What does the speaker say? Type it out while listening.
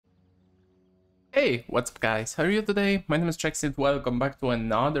Hey, what's up guys, how are you today? My name is Rexxar, welcome back to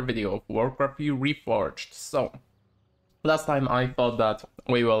another video of Warcraft Reforged. So, last time I thought that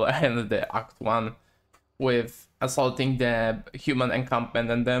we will end the Act 1 with assaulting the human encampment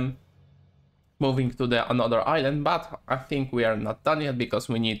and then moving to the another island, but I think we are not done yet because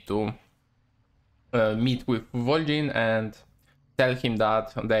we need to meet with Vol'Jin and tell him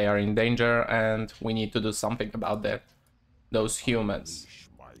that they are in danger and we need to do something about those humans.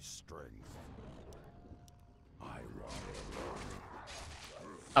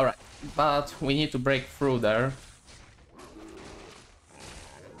 Alright, but we need to break through there.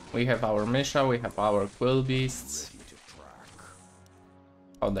 We have our Misha, we have our Quill Beasts.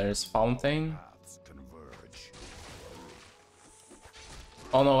 Oh, there's Fountain.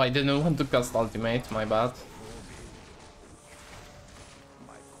 Oh no, I didn't want to cast ultimate, my bad.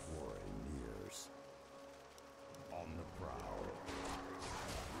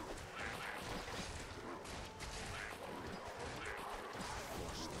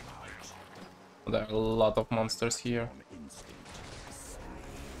 There are a lot of monsters here.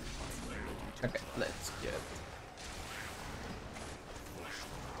 Okay, let's get...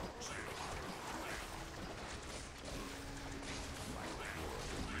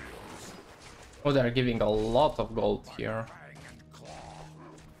 Oh, they're giving a lot of gold here.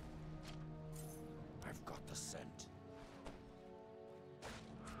 I've got the scent.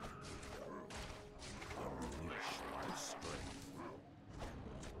 Unleash my strength.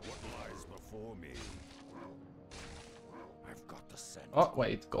 What lies before me? I've got the scent. Oh,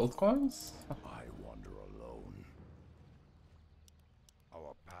 wait, gold coins? I wander alone.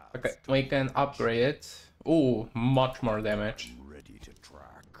 Our paths Okay, we can upgrade it. Ooh, much more damage. ready to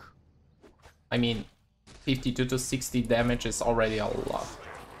track. I mean, 52 to 60 damage is already a lot.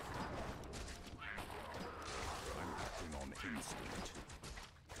 I'm acting on instinct.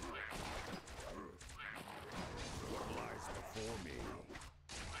 What lies before me?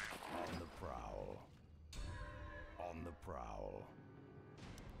 On the prowl. On the prowl.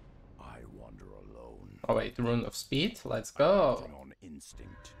 I wander alone. Oh wait, Rune of Speed, let's go. Acting on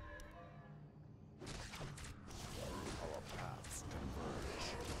instinct. Our paths converge.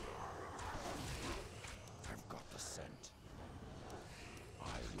 I've got the scent.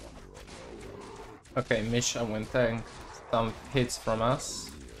 I wander alone. Okay, Misha will tank some hits from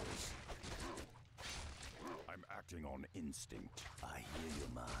us. I'm acting on instinct. I hear you,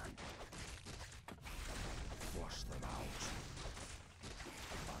 man. Flush them out.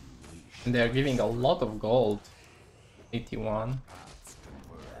 Unleash. And they're giving a lot of gold. 81. Paths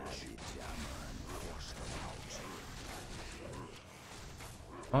converge. Flush them out.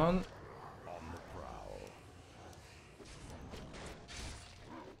 On. On the prowl.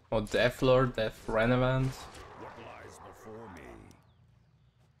 Oh, Death Lord, Death Revenant. What lies before me?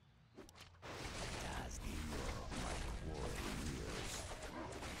 As the my quarry nears.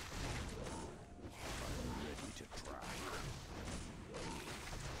 I'm ready to track.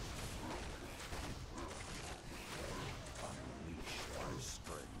 Unleash my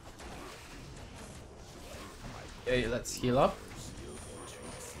strength. Okay, let's heal up.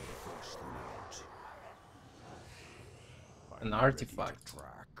 Flush them out. An artifact.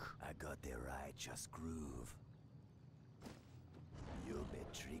 Track. I got the righteous groove. You be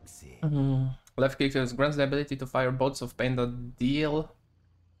tricksy. Left click grants the ability to fire bolts of pain that deal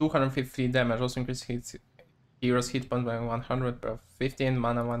 250 damage. Also increase heroes hit point by 100 per 15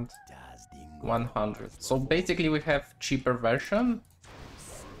 mana 100. So basically we have cheaper version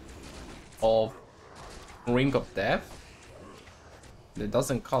of Ring of Death that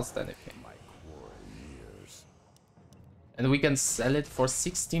doesn't cost anything. And we can sell it for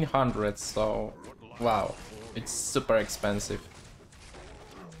 1600, so wow, it's super expensive.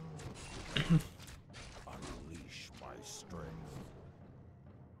 Unleash my strength.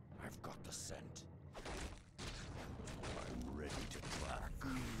 I've got the scent. I'm ready to track.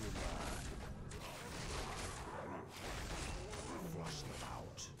 Flush them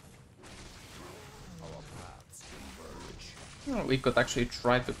out. Our paths converge. We could actually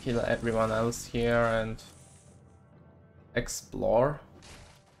try to kill everyone else here and explore.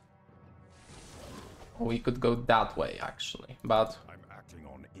 We could go that way actually, but I'm acting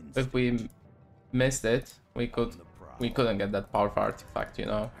on instinct. if we missed it, we couldn't get that powerful artifact, you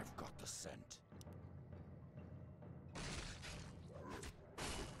know. I've got the scent.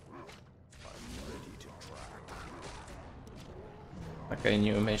 I'm ready to track. Okay,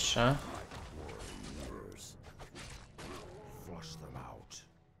 new Misha. Warriors. Flush them out.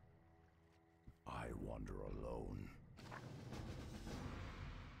 I wander alone.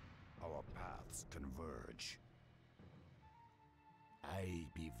 Our paths converge. I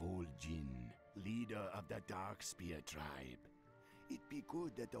be Vol'Jin. leader of the Darkspear tribe. It'd be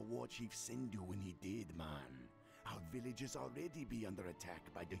good that the war chief sent you when he did, man. Our village is already be under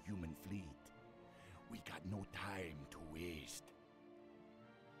attack by the human fleet. We got no time to waste.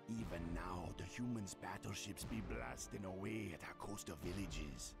 Even now, the humans' battleships be blasting away at our coastal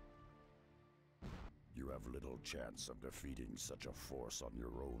villages. You have little chance of defeating such a force on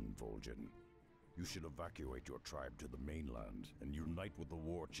your own, Vol'Jin. You should evacuate your tribe to the mainland and unite with the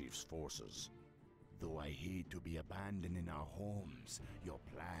war chief's forces. Though I hate to be abandoning our homes, your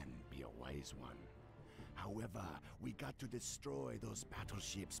plan be a wise one. However, we got to destroy those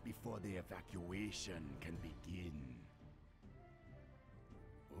battleships before the evacuation can begin.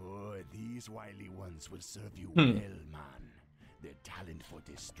 Oh, these wily ones will serve you well, man. Their talent for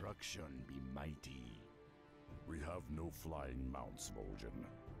destruction be mighty. We have no flying mounts, Vol'Jin.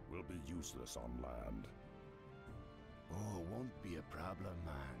 We'll be useless on land. Oh, won't be a problem,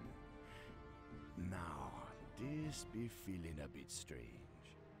 man. Now, this be feeling a bit strange.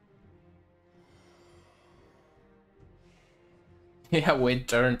 Yeah, we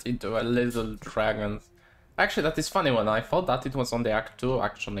turned into a little dragon. Actually, that is funny one. I thought that it was on the Act 2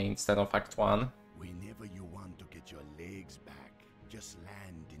 actually instead of Act 1. Whenever you want to get your legs back, just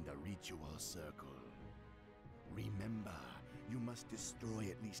land in the ritual circle. Remember, you must destroy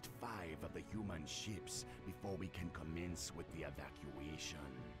at least 5 of the human ships before we can commence with the evacuation.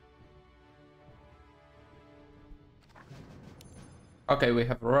 Okay, we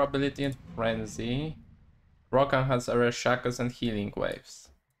have raw ability and frenzy. Rohan has area shackles and healing waves.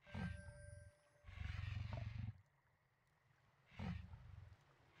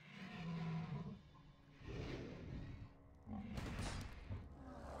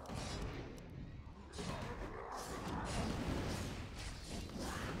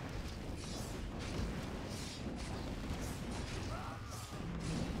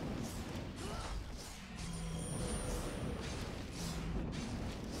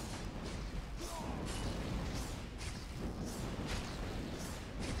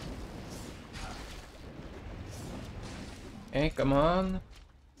 Hey, come on.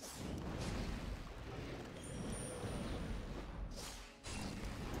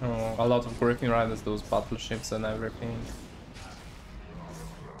 Oh, a lot of Griffin Riders, those battleships and everything.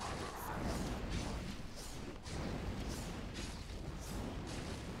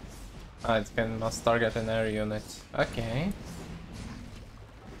 Ah, it can must target an air unit. Okay.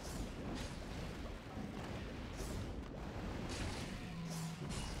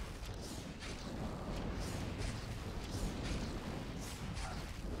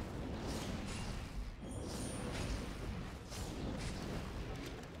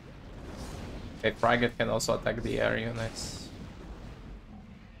 Okay, frigate can also attack the air units.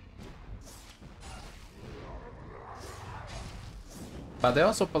 But they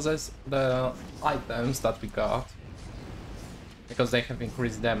also possess the items that we got, because they have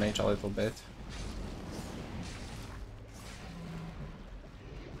increased damage a little bit.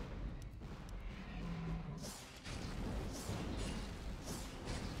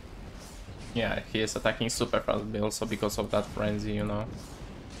 Yeah, he is attacking super fast also because of that frenzy, you know.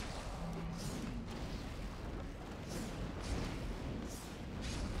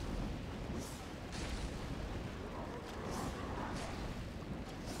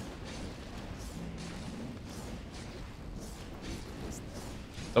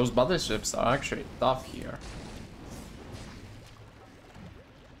 Those battleships are actually tough here.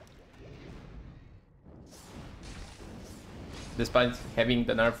 Despite having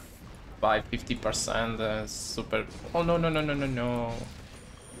the nerf by 50%, super... Oh no, no, no, no, no, no.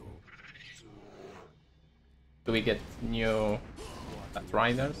 Do we get new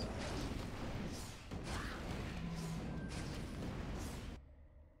riders?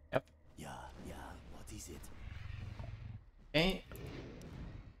 Yep. Yeah, what is it? Okay.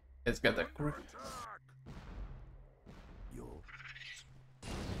 Let's get a crew. Yo.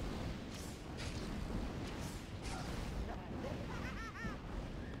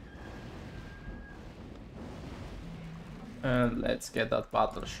 And let's get that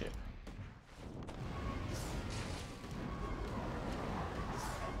battleship.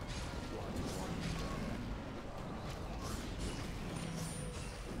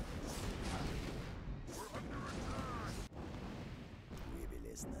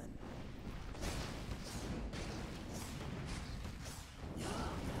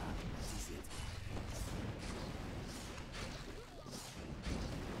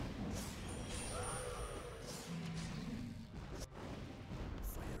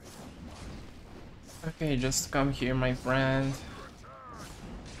 Okay, just come here, my friend.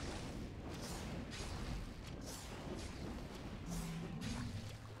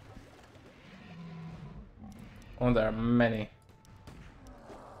 Oh, there are many.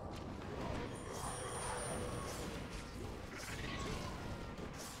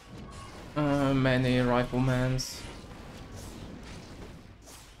 Many riflemans.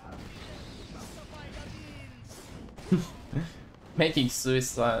 Making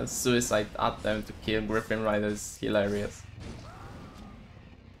suicide attempt to kill Griffin Riders is hilarious.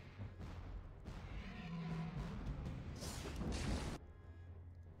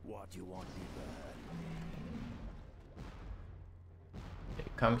 What you want me Okay,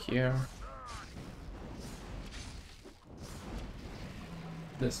 come here.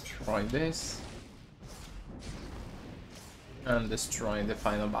 Destroy this. And destroy the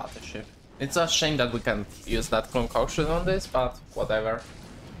final battleship. It's a shame that we can't use that concoction on this, but whatever.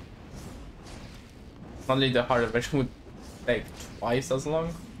 Only the harder version would take twice as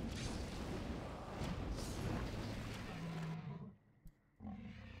long.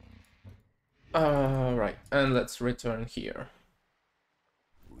 Right, and let's return here.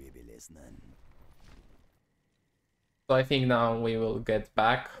 We be listening. So I think now we will get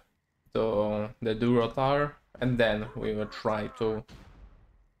back to the Durotar, and then we will try to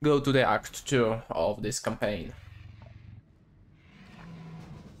go to the Act 2 of this campaign.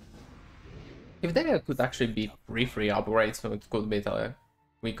 If there could actually be free upgrades, it could be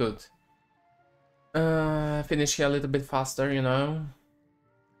we could finish here a little bit faster, you know.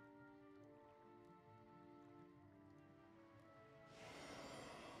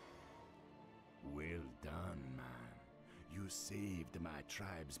 Well done, man. You saved my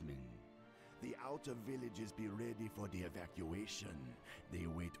tribesmen. The outer villages be ready for the evacuation. They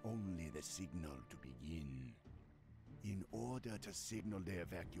wait only the signal to begin. In order to signal the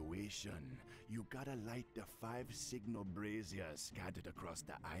evacuation, you gotta light the 5 signal braziers scattered across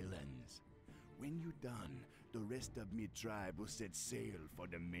the islands. When you're done, the rest of me tribe will set sail for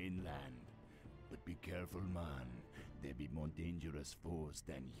the mainland. But be careful, man. There be more dangerous foes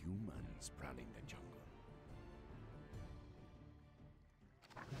than humans prowling the jungle.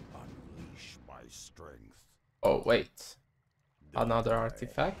 Unleash my strength. Oh wait, another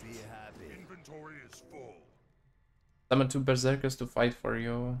artifact. Inventory is full. Summon 2 berserkers to fight for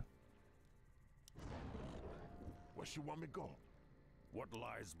you. Where you want me go? What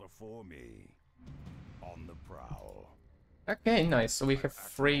lies before me? On the prowl. Okay, nice. So we have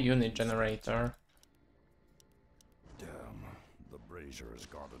 3 unit generator. Damn, the brazier is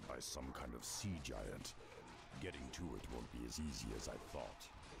guarded by some kind of sea giant. Getting to it won't be as easy as I thought.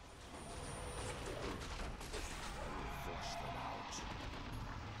 Force them out.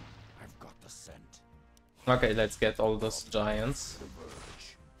 I've got the scent. Okay, let's get all those giants. The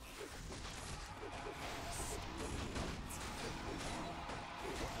verge.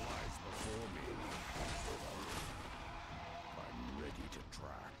 What lies before me? I'm ready to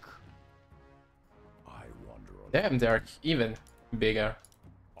track. I wander alone. Damn, they are even bigger.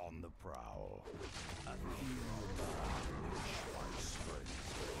 On the prowl. I feel my strength.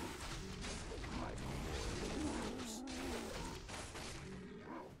 My warriors.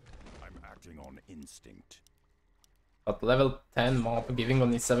 I'm acting on instinct. But level 10 mob giving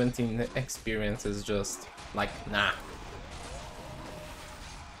only 17 experience is just like, nah.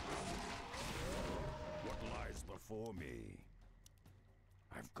 What lies before me?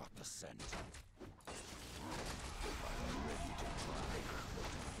 I've got the scent. I'm ready to track.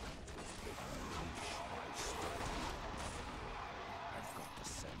 Unleash my strength. I've got the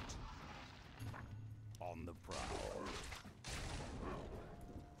scent. On the prowl.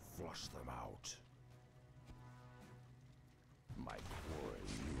 Flush them out. My quarry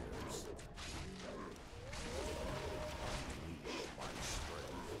years. Unleash my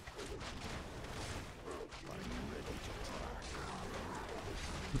strength. I'm ready to track.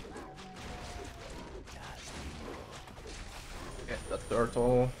 Get the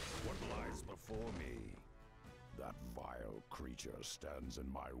turtle. What lies before me? That vile creature stands in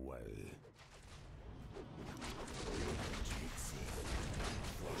my way.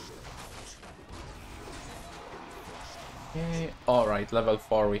 Flush them out. Okay, alright, level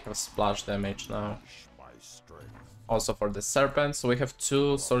 4 we have splash damage now. Unleash my strength. Also for the serpent, so we have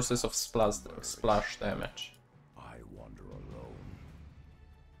 2 sources of splash damage. I wander alone.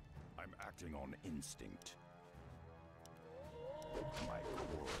 I'm acting on instinct. My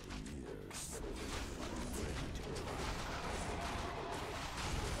quarry nears. I'm ready to track.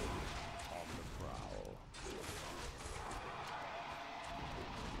 On the prowl.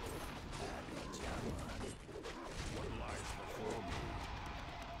 What lies before me?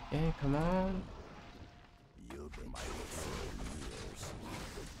 Okay, come on. You'll be my quarry nears.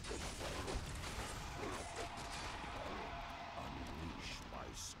 Unleash my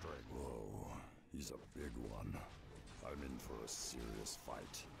strength. Whoa, He's a big one. I'm in for a serious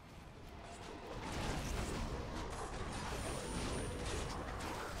fight.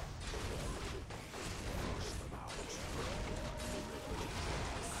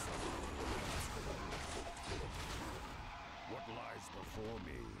 What lies before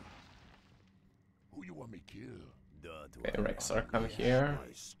me? Who you want me kill? Okay, Rexxar, come here.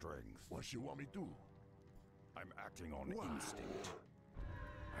 My strength. What you want me do? I'm acting on instinct.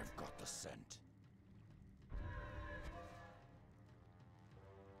 I've got the scent.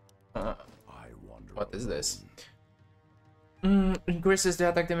 I wander What is this? alone. Increases the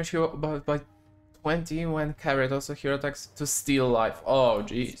attack damage hero by 20 when carried. Also hero attacks to steal life. Oh,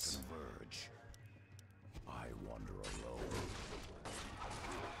 jeez. Converge. I wander alone.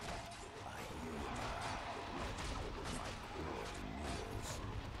 I hear my core nears.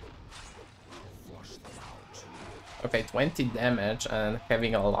 Flush them out. Okay, 20 damage and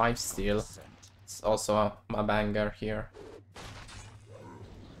having a life steal. Scent. It's also a banger here.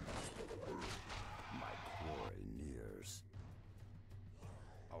 My core nears.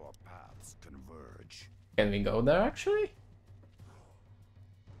 Our paths converge. Can we go there actually?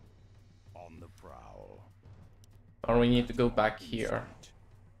 On the prowl. Or we need to go back here?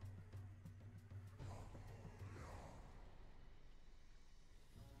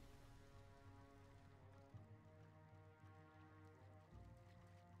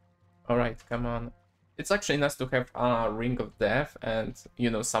 Alright, come on. It's actually nice to have a Ring of Death and, you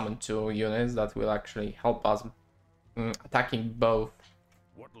know, summon 2 units that will actually help us attacking both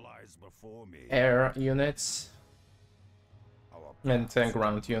What lies before me? air units Our and paths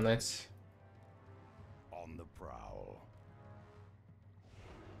ground units. on the prowl.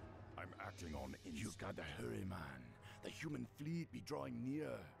 I'm acting on You instinct. gotta hurry, man. The human fleet be drawing near.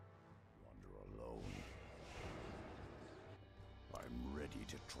 Wander alone. I'm ready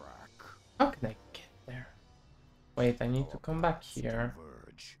to track. How can I get there? Wait, I need to come back here.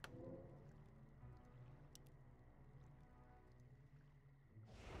 Converge.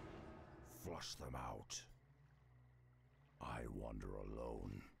 Flush them out. I wander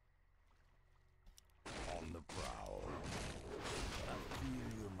alone. On the prowl. I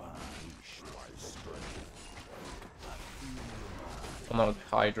feel you unleash my strength. I feel you Oh no, the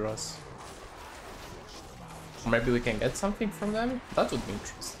Hydras. Or maybe we can get something from them? That would be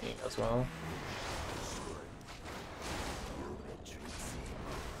interesting as well.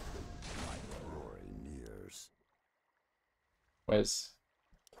 glory nears. Where's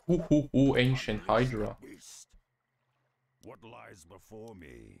ancient Hydra? Beast. What lies before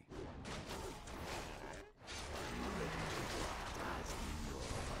me?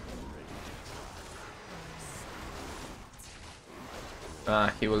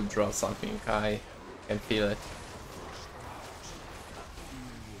 Ah, he will draw something. I can feel it.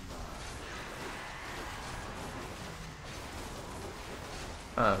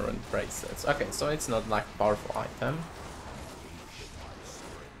 Rune bracelets. Okay, so it's not like a powerful item.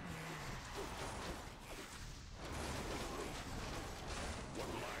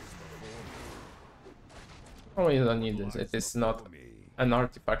 Oh, we don't need this. If it's not an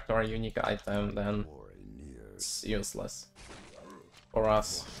artifact or a unique item, then Glory nears. it's useless for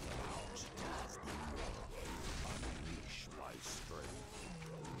us. Unleash my strength.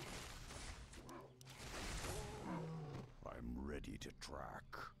 I'm ready to track.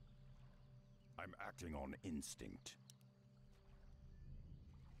 I'm acting on instinct.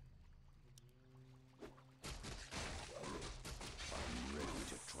 I'm ready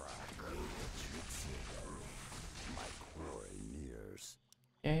to track. My quarry nears.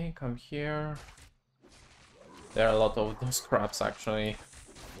 Okay, come here. There are a lot of those crabs actually.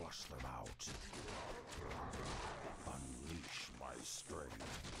 Flush them out. Unleash my strength.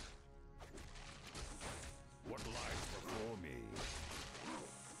 What lies before me?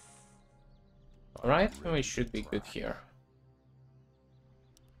 Alright, we should be good here.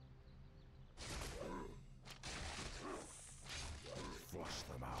 Flush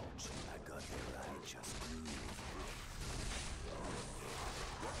them out. I got the righteous groove.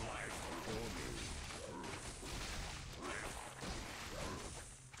 What lies before me?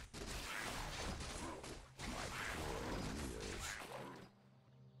 My quarry nears.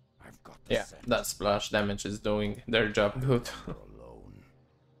 I've got the Yeah, scent. that splash damage is doing their job good. You're alone.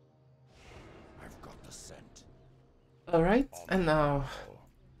 I've got the scent. Alright, and now Oh,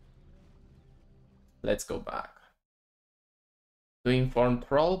 let's go back to inform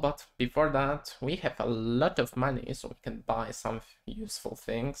Thrall, but before that we have a lot of money so we can buy some useful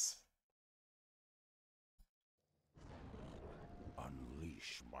things.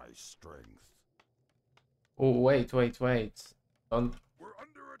 unleash my strength. Oh, wait. Don't... We're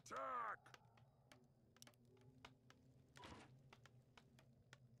under attack.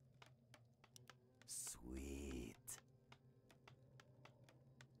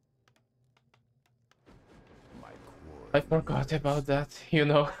 I forgot about that, you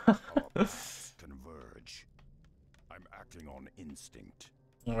know. Our paths converge. I'm acting on instinct.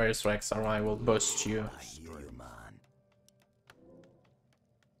 Where's Rexxar? I will bust you. I hear you, man.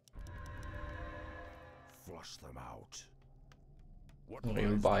 Flush them out. What We'll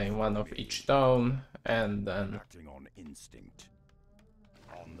lies buy before one of me? each stone, and then Acting on instinct.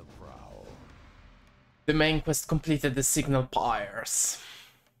 On the prowl. the main quest completed. The signal pyres.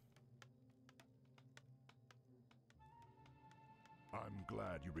 I'm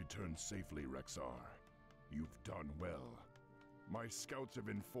glad you returned safely, Rexxar. You've done well. My scouts have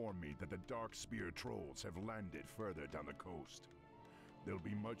informed me that the Dark Spear trolls have landed further down the coast. They'll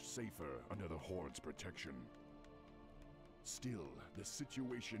be much safer under the Horde's protection. Still, the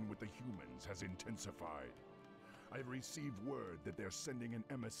situation with the humans has intensified. I've received word that they're sending an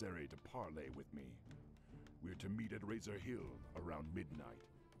emissary to parley with me. We're to meet at Razor Hill around midnight.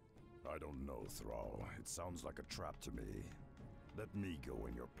 I don't know, Thrall. It sounds like a trap to me. Let me go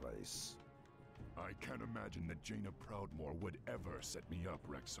in your place. I can't imagine that Jaina Proudmoore would ever set me up,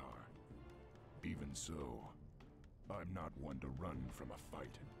 Rexxar. Even so, I'm not one to run from a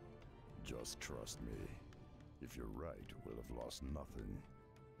fight. Just trust me. If you're right, we'll have lost nothing.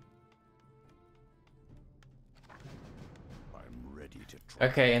 I'm ready to try.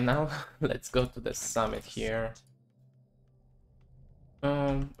 Okay, and now let's go to the summit here.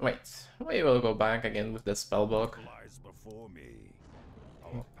 Wait, we will go back again with the spellbook. What lies before me?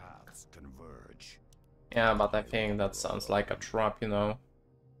 Our paths converge. Yeah, but I think that sounds like a trap, you know.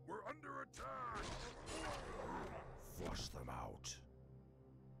 We're under attack! Flush them out.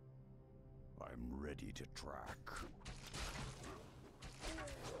 I'm ready to track.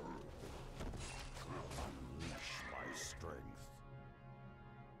 Unleash my strength.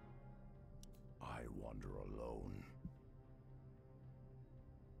 I wander alone.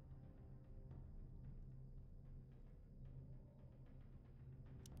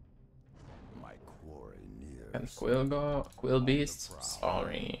 My quarry nears. And Quill Beast?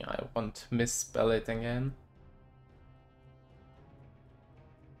 Sorry, I won't misspell it again.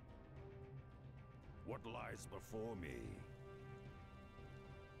 What lies before me?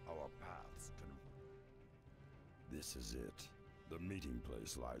 Our paths can... This is it. The meeting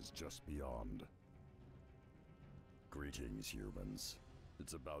place lies just beyond. Greetings, humans.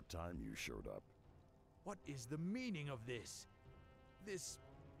 It's about time you showed up. What is the meaning of this? This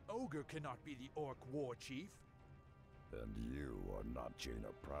ogre cannot be the Orc war chief. And you are not Jaina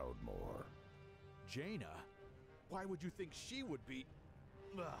Proudmoore. Jaina? Why would you think she would be...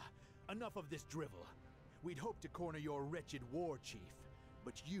 Ugh, enough of this drivel. We'd hoped to corner your wretched war chief,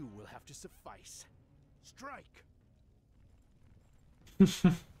 but you will have to suffice. Strike!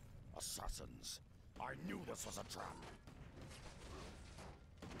 Assassins! I knew this was a trap!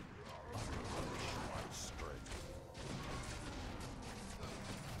 Unleash my strength.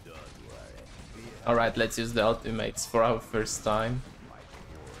 Alright, let's use the ultimates for our first time.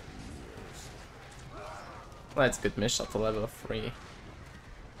 Let's get Misha to level 3.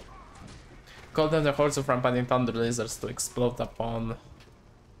 Call down the hordes of rampaging thunder lizards to explode upon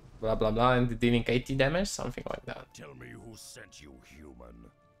blah blah blah and dealing 80 damage, something like that. Tell me who sent you, human.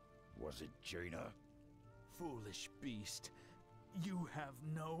 Was it Jaina? Foolish beast. You have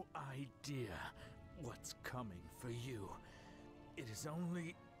no idea what's coming for you. It is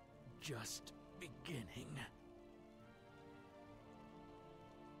only just beginning.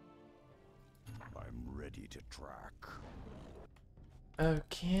 I'm ready to track.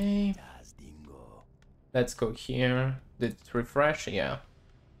 Okay, let's go here. Did it refresh? Yeah.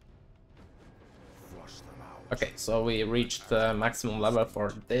 Flush them out. Okay, so we reached the maximum level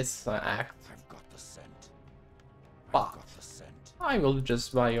for this act. I've got the scent. But Got the scent. I will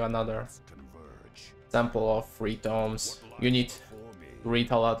just buy you another Converge. sample of 3 tomes. What You lies need to before me?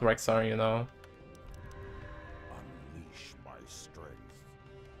 read a lot, Rexxar, you know. Unleash my strength.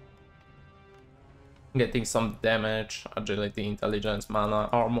 Getting some damage, agility, intelligence, mana,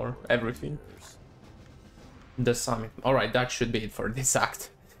 armor, everything. The summit. Alright, that should be it for this act.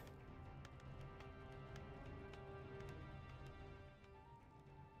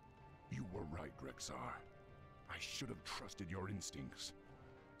 You were right, Rexxar. I should have trusted your instincts.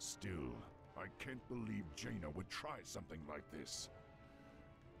 Still, I can't believe Jaina would try something like this.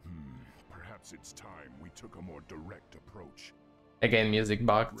 Perhaps it's time we took a more direct approach. Again, music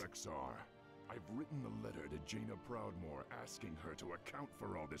bugged. Rexxar, I've written a letter to Jaina Proudmoore asking her to account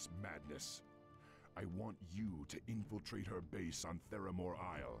for all this madness. I want you to infiltrate her base on Theramore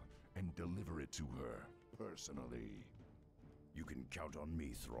Isle and deliver it to her, personally. You can count on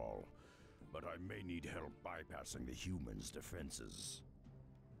me, Thrall. But I may need help bypassing the humans' defenses.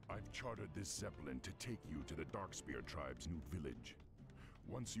 I've chartered this Zeppelin to take you to the Darkspear tribe's new village.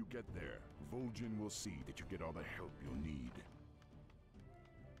 Once you get there, Vol'Jin will see that you get all the help you'll need.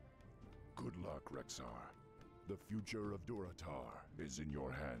 Good luck, Rexxar. The future of Durotar is in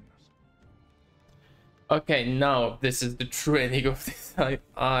your hands. Okay, now this is the true ending of this.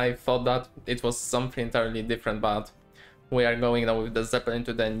 I thought that it was something entirely different, but we are going now with the Zeppelin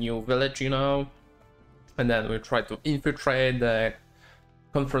to the new village, you know, and then we try to infiltrate the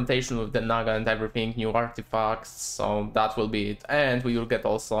confrontation with the Naga and everything, new artifacts, so that will be it. And we will get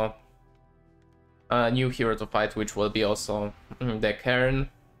also a new hero to fight, which will be also the Cairn,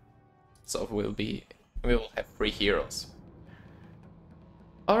 so we will have 3 heroes.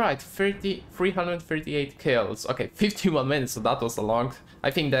 Alright, 338 kills. Okay, 51 minutes, so that was a long.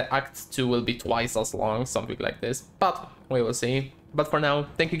 I think the Act 2 will be twice as long, something like this. But we will see. But for now,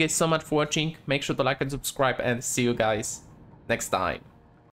 thank you guys so much for watching. Make sure to like and subscribe, and see you guys next time.